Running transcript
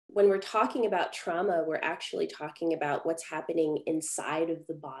when we're talking about trauma, we're actually talking about what's happening inside of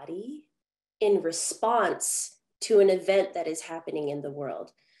the body in response to an event that is happening in the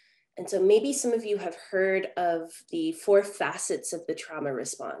world. And so maybe some of you have heard of the 4 facets of the trauma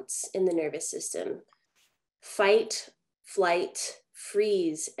response in the nervous system: fight, flight,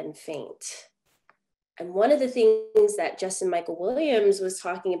 freeze, and faint. And one of the things that Justin Michael Williams was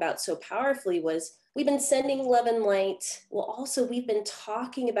talking about so powerfully was, we've been sending love and light. Well, also, we've been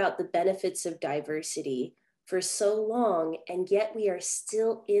talking about the benefits of diversity for so long, and yet we are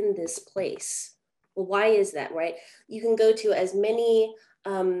still in this place. Well, why is that, right? You can go to as many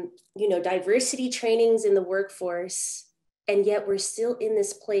diversity trainings in the workforce, and yet we're still in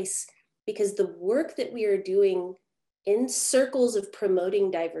this place because the work that we are doing in circles of promoting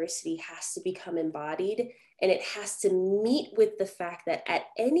diversity has to become embodied, and it has to meet with the fact that at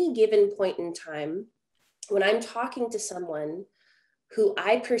any given point in time, when I'm talking to someone who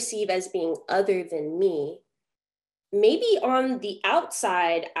I perceive as being other than me, maybe on the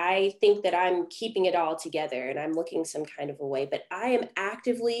outside, I think that I'm keeping it all together and I'm looking some kind of a way, but I am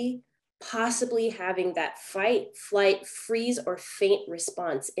actively possibly having that fight, flight, freeze, or faint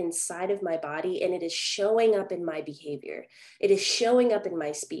response inside of my body, and it is showing up in my behavior. It is showing up in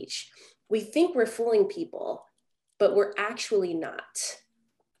my speech. We think we're fooling people, but we're actually not.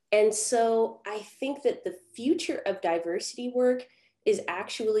 And so I think that the future of diversity work is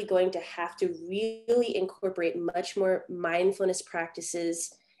actually going to have to really incorporate much more mindfulness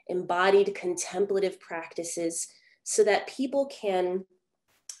practices, embodied contemplative practices, so that people can,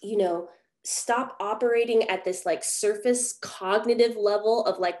 stop operating at this like surface cognitive level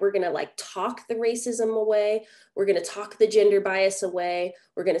of like, we're going to like talk the racism away. We're going to talk the gender bias away.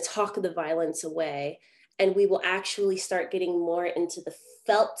 We're going to talk the violence away. And we will actually start getting more into the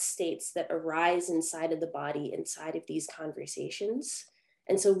felt states that arise inside of the body, inside of these conversations.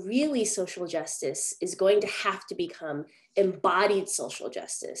 And so really social justice is going to have to become embodied social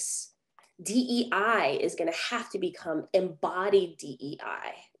justice. DEI is going to have to become embodied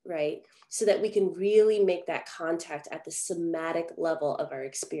DEI, right? So that we can really make that contact at the somatic level of our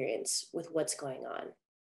experience with what's going on.